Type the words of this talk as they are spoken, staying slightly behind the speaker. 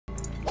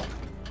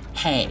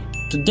Hey,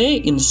 today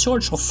in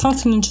search of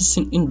something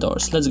interesting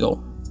indoors, let's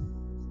go.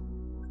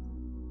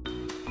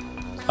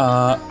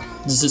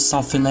 This is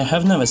something I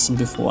have never seen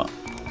before.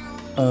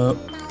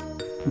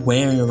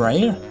 Very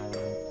rare?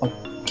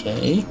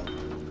 Okay.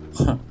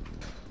 Huh.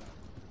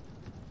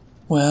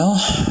 Well,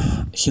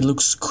 he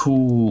looks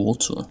cool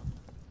too.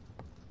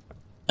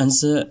 And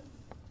the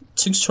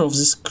texture of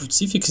this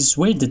crucifix is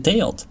very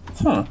detailed.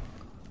 Huh.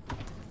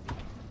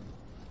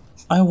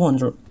 I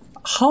wonder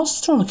how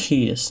strong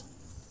he is.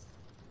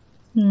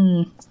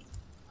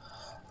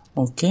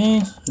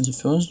 Okay, the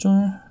first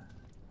door.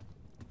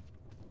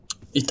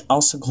 It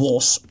also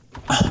glows.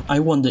 I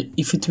wonder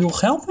if it will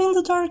help me in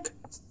the dark?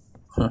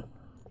 Huh.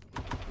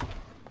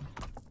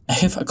 I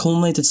have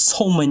accumulated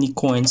so many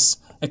coins.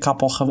 A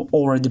couple have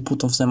already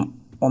put of them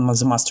on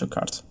the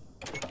MasterCard.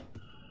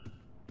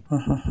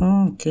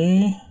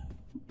 Okay.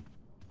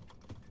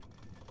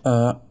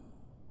 Oh,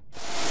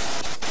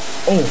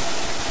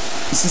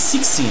 it's a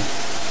 60.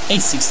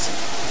 A60.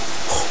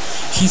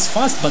 He's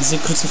fast, but the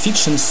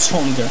crucifixion is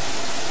stronger.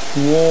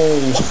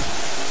 Whoa.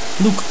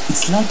 Look,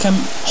 it's like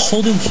I'm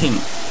holding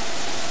him.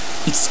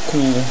 It's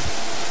cool.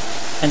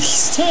 And he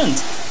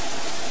stands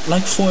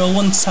like for a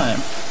long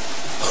time.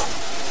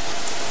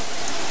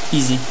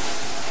 Easy.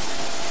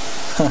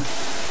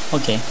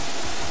 Okay.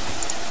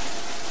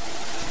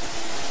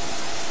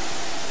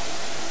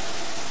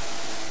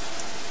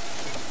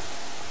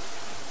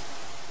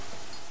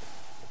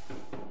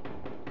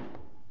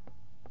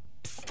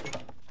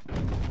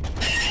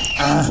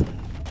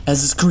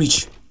 As a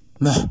screech.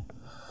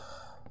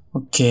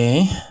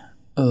 Okay.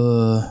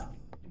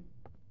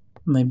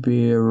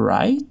 Maybe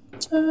right?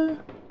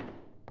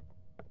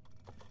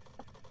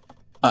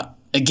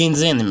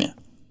 Against the enemy.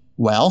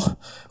 Well,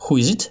 who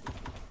is it?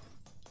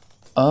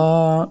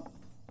 The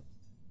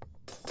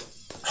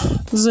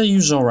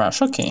usual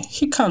Rush. Okay,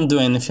 he can't do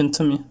anything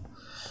to me.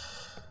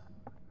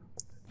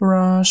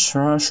 Rush.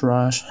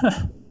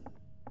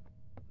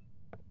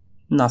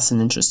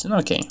 Nothing interesting.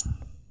 Okay.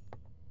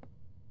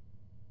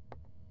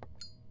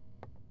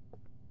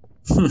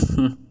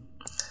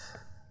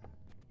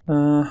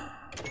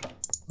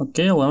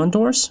 Okay, 11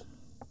 doors.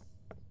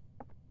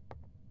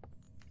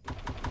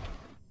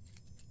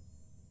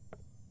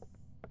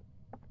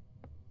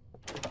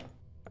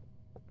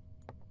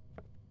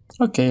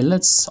 Okay,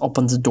 let's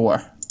open the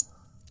door.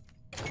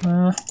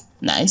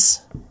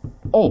 Nice.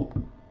 Oh!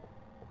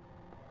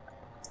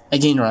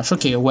 Again Rush,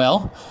 okay,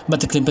 well,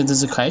 better climb into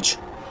the hatch.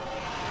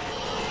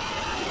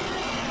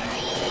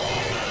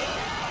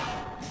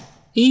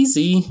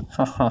 Easy,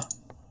 haha.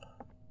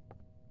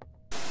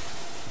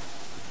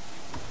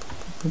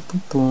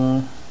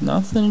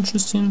 Nothing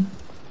interesting.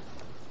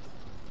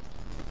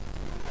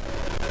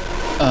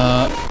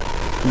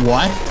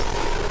 What?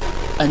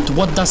 And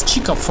what does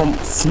Chica from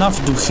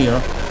FNAF do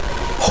here?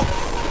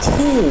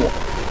 Oh,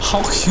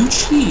 how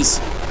huge he is!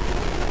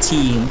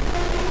 Team.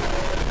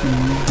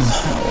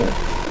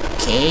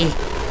 Okay.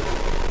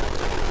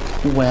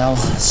 Well,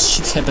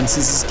 shit happens in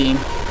this game.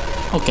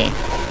 Okay.